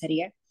member in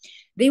Saria,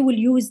 they will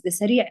use the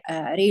Saria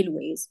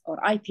Railways or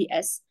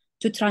IPS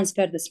to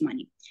transfer this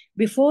money.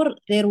 Before,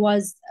 there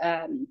was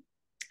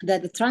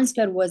the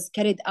transfer was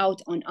carried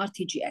out on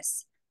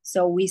RTGS.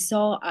 So we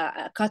saw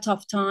a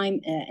cutoff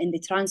time in the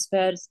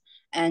transfers,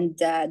 and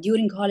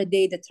during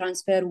holiday, the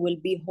transfer will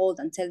be held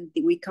until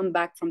we come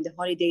back from the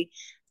holiday.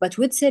 But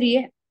with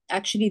Saria,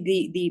 actually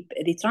the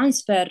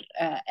transfer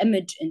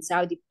image in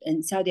Saudi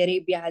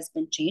Arabia has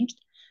been changed,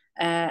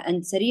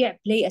 and Saria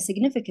play a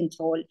significant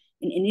role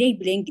in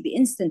enabling the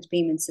instant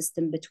payment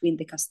system between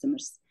the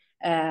customers,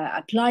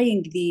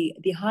 applying the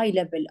high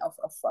level of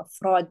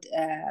fraud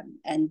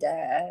and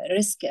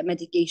risk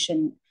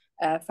mitigation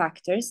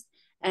factors,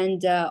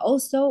 and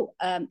also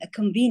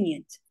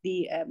applying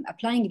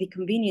the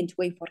convenient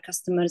way for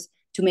customers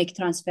to make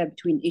transfer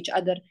between each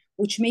other,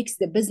 which makes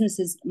the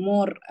businesses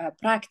more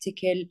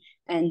practical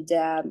and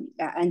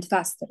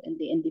faster in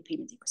the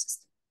payment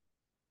ecosystem.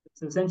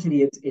 So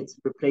essentially, it's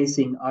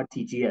replacing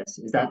RTGS.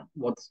 Is that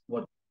what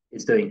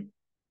it's doing?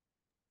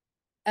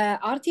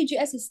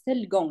 RTGS is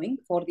still going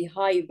for the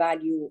high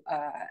value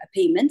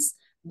payments,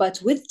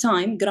 but with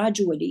time,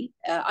 gradually,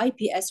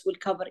 IPS will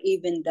cover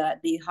even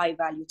the high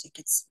value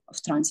tickets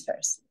of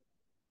transfers.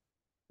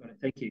 Got it.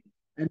 Thank you.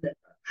 And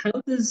how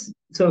does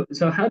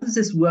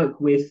this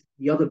work with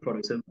the other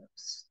products? So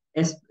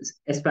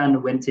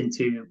Espan went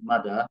into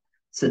Mada.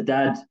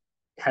 Sadad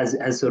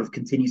has sort of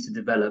continues to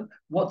develop.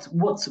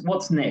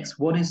 What's next?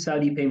 What is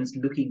Saudi Payments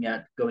looking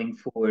at going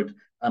forward?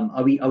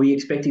 Are we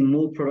expecting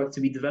more products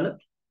to be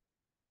developed?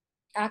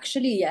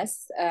 Actually,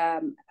 yes.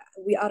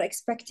 We are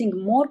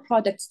expecting more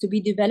products to be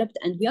developed,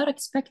 and we are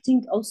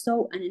expecting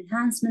also an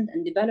enhancement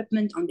and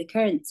development on the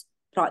current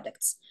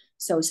products.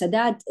 So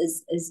Sadad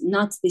is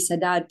not the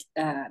Sadad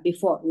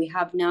before. We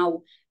have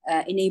now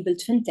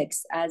enabled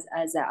fintechs as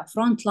a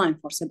front line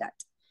for Sadad.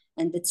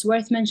 And it's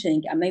worth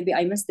mentioning, and maybe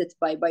I missed it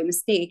by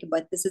mistake,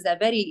 but this is a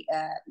very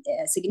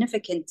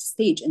significant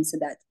stage in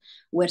Sadad,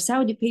 where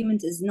Saudi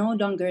Payment is no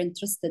longer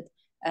interested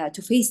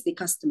to face the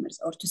customers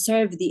or to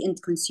serve the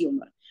end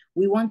consumer.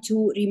 We want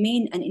to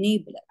remain an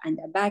enabler and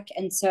a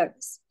back-end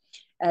service.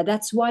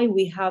 That's why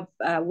we have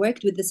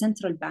worked with the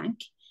central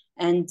bank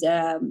and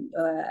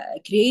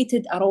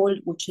created a role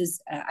which is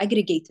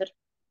aggregator.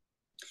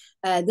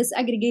 These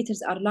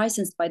aggregators are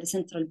licensed by the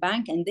central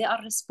bank, and they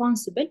are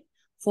responsible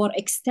for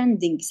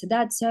extending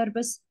Sadad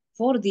service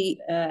for the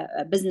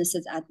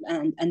businesses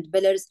and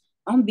billers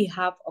on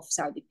behalf of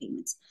Saudi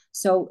Payments.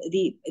 So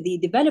the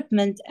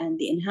development and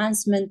the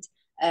enhancement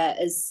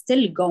is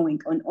still going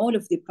on all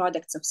of the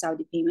products of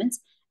Saudi Payments,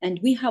 and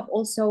we have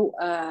also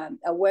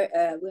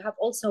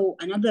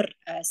another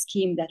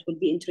scheme that will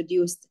be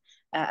introduced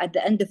at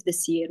the end of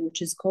this year,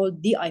 which is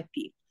called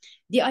DIP.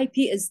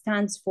 DIP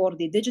stands for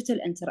the Digital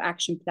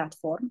Interaction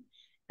Platform,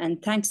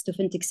 and thanks to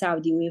Fintech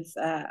Saudi,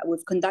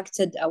 we've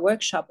conducted a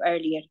workshop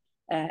earlier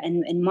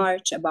in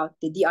March about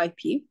the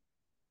DIP.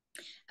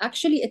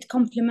 Actually, it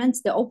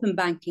complements the open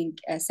banking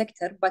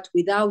sector, but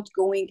without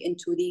going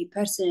into the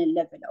personal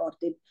level or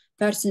the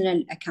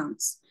personal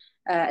accounts.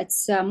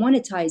 It's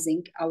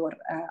monetizing our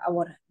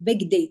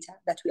big data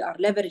that we are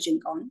leveraging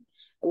on,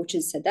 which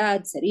is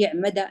Sadad, Saria,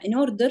 Mada, in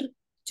order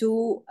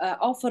to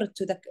offer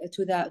to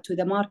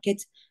the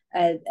market,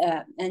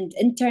 and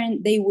in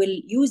turn they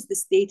will use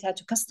this data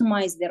to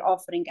customize their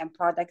offering and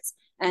products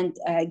and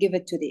give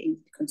it to the end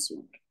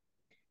consumer.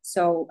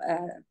 So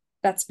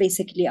That's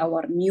basically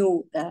our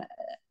new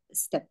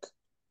step.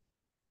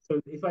 So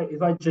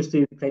if I just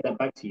to play that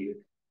back to you,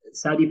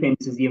 Saudi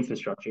Payments is the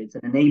infrastructure. It's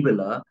an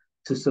enabler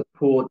to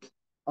support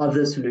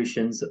other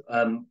solutions,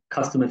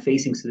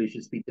 customer-facing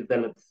solutions to be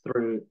developed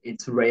through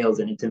its rails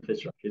and its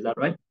infrastructure. Is that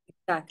right?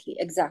 Exactly,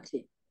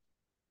 exactly.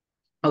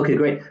 Okay,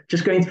 great.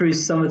 Just going through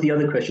some of the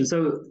other questions.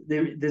 So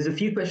there's a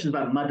few questions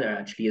about Mother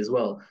actually as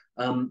well.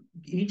 Can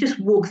you just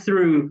walk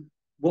through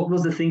what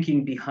was the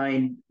thinking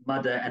behind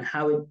Mother and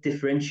how it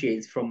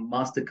differentiates from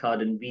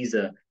MasterCard and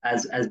Visa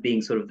as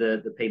being sort of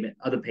the payment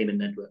other payment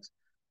networks?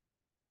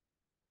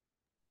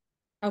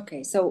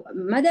 Okay, so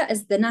MADA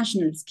is the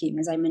national scheme,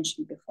 as I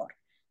mentioned before.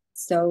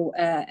 So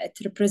it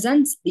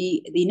represents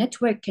the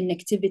network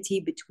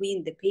connectivity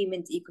between the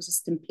payment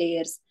ecosystem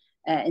players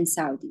in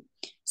Saudi.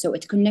 So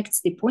it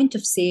connects the point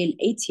of sale,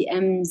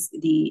 ATMs,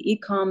 the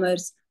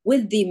e-commerce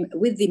with the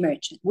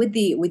merchant, with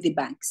the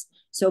banks.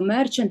 So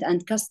merchant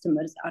and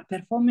customers are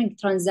performing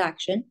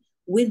transaction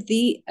with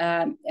the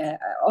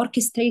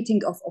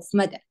orchestrating of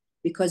MADA,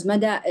 because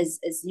MADA is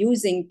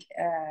using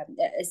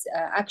is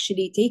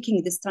actually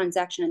taking this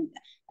transaction,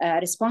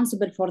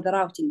 responsible for the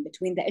routing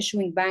between the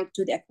issuing bank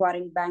to the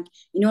acquiring bank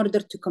in order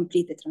to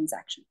complete the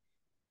transaction.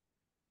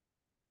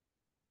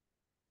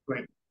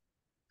 Great.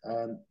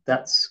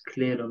 That's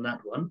cleared on that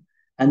one.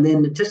 And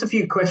then just a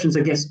few questions,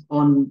 I guess,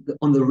 on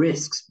the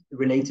risks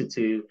related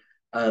to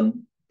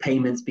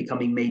payments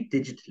becoming made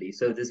digitally.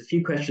 So there's a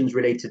few questions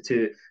related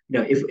to,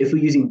 if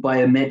we're using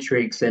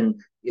biometrics and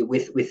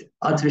with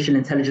artificial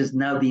intelligence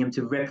now being able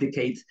to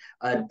replicate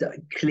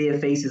clear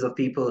faces of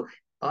people,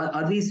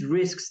 are these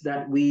risks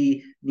that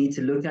we need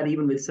to look at,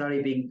 even with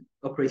Saudi being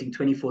operating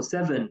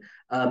 24/7,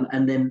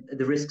 and then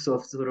the risks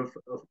of sort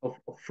of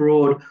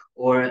fraud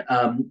or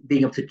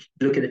being able to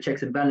look at the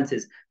checks and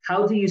balances?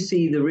 How do you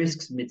see the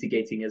risks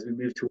mitigating as we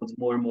move towards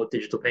more and more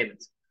digital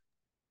payments?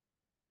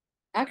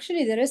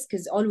 Actually, the risk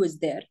is always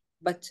there,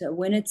 but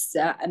when it's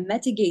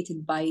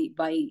mitigated by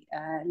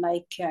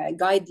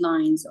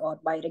guidelines or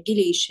by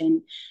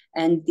regulation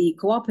and the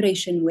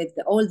cooperation with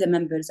all the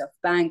members of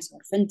banks or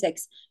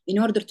fintechs in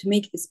order to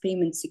make this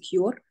payment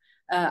secure,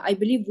 I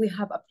believe we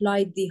have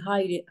applied the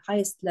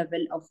highest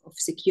level of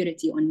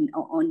security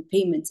on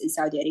payments in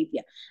Saudi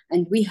Arabia,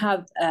 and we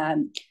have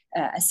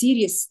a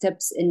serious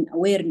steps in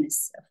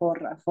awareness for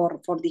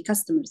the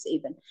customers,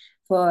 even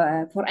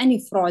for any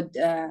fraud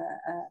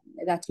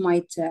that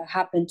might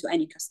happen to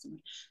any customer.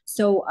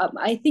 So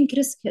I think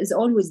risk is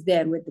always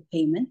there with the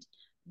payment,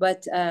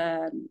 but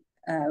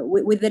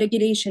with the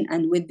regulation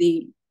and with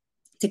the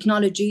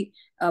technology,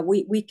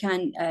 we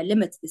can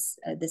limit this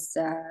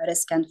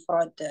risk and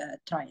fraud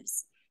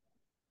trials.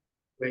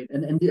 Great.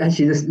 And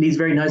actually, this leads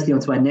very nicely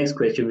onto my next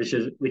question,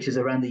 which is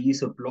around the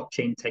use of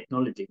blockchain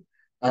technology.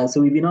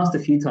 So we've been asked a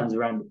few times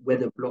around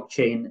whether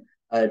blockchain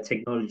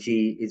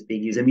technology is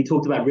being used, and we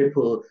talked about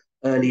Ripple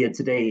earlier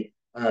today,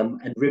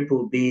 and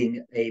Ripple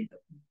being a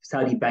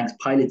Saudi banks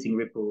piloting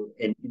Ripple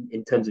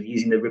in terms of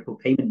using the Ripple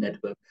payment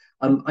network.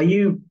 Are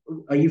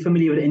you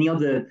familiar with any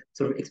other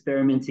sort of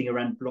experimenting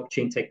around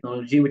blockchain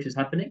technology which is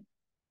happening?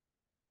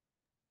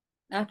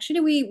 Actually,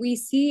 we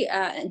see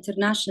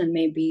international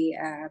maybe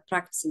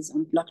practices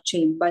on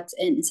blockchain, but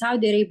in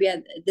Saudi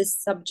Arabia, this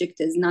subject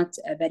is not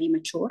very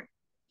mature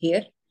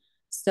here.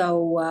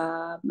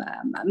 So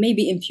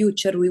maybe in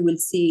future we will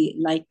see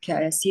like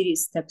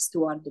serious steps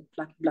toward the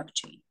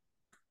blockchain.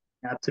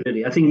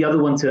 Absolutely. I think the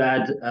other one to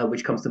add,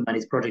 which comes to mind,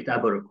 is Project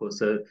Aber, of course.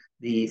 So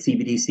the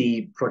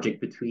CBDC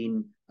project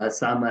between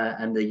SAMA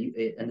and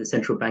the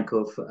Central Bank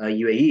of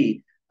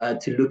UAE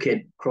to look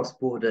at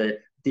cross-border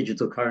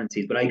digital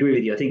currencies. But I agree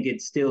with you. I think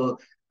it's still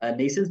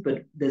nascent,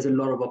 but there's a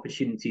lot of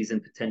opportunities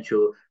and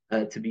potential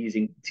to be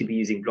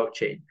using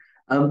blockchain.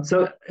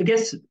 So I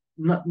guess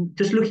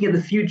just looking at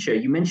the future,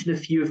 you mentioned a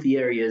few of the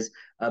areas,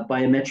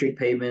 biometric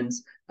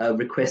payments,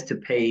 request to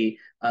pay,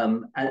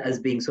 as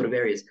being sort of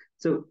areas.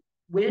 So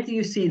where do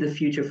you see the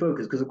future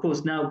focus? Because of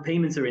course now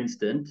payments are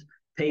instant,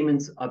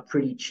 payments are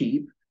pretty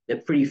cheap,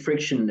 they're pretty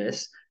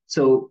frictionless.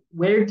 So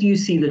where do you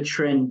see the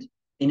trend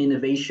in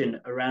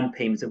innovation around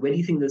payments, and where do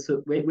you think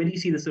where do you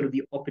see the sort of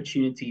the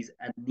opportunities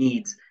and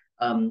needs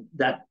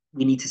that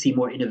we need to see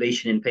more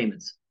innovation in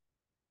payments?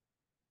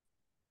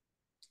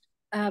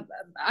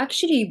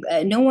 Actually,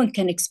 no one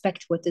can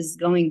expect what is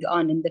going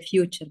on in the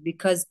future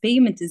because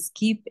payment is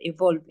keep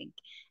evolving.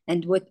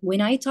 And when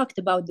I talked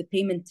about the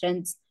payment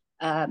trends,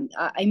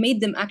 I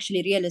made them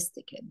actually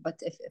realistic. But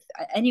if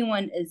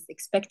anyone is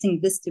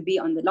expecting this to be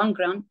on the long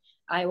run,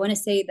 I want to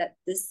say that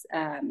this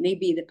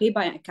maybe the pay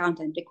by account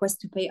and request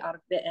to pay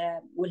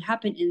will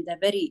happen in the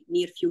very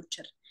near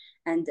future.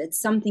 And it's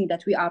something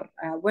that we are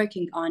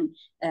working on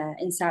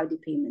in Saudi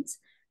payments.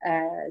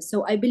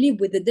 So I believe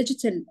with the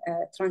digital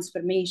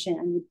transformation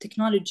and with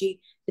technology,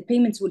 the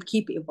payments will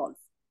keep evolve.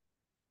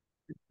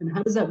 And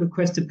how does that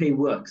request to pay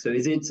work? So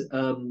is it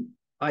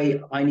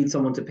I need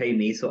someone to pay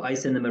me, so I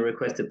send them a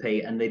request to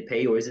pay and they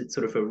pay, or is it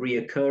sort of a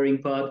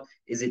reoccurring part?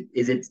 Is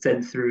it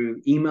sent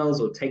through emails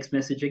or text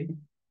messaging?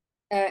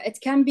 It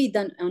can be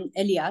done on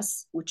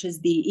Elias, which is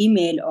the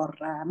email or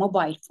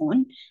mobile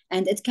phone,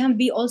 and it can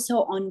be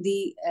also on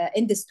the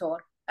in the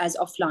store as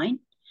offline,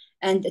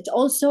 and it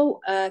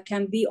also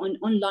can be on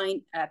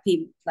online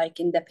payment, like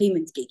in the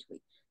payment gateway.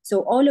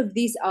 So all of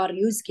these are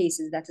use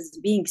cases that is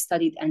being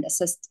studied and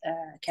assessed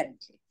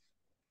currently.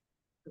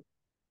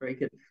 Very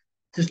good.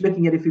 Just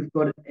looking at if we've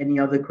got any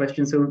other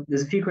questions. So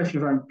there's a few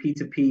questions around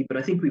P2P, but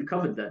I think we've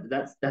covered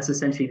that. That's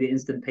essentially the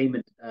instant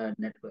payment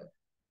network,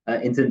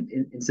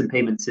 instant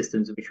payment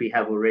systems which we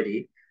have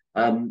already.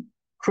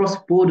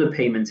 Cross-border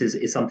payments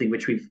is something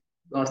which we've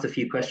asked a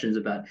few questions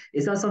about.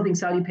 Is that something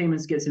Saudi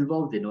Payments gets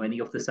involved in, or any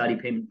of the Saudi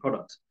payment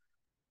products?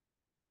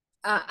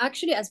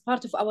 Actually, as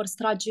part of our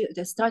strategy,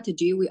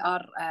 we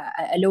are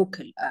a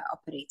local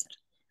operator.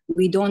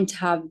 We don't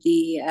have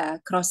the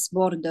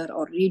cross-border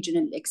or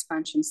regional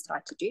expansion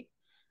strategy.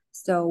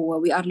 So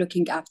we are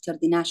looking after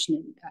the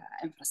national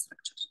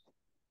infrastructure.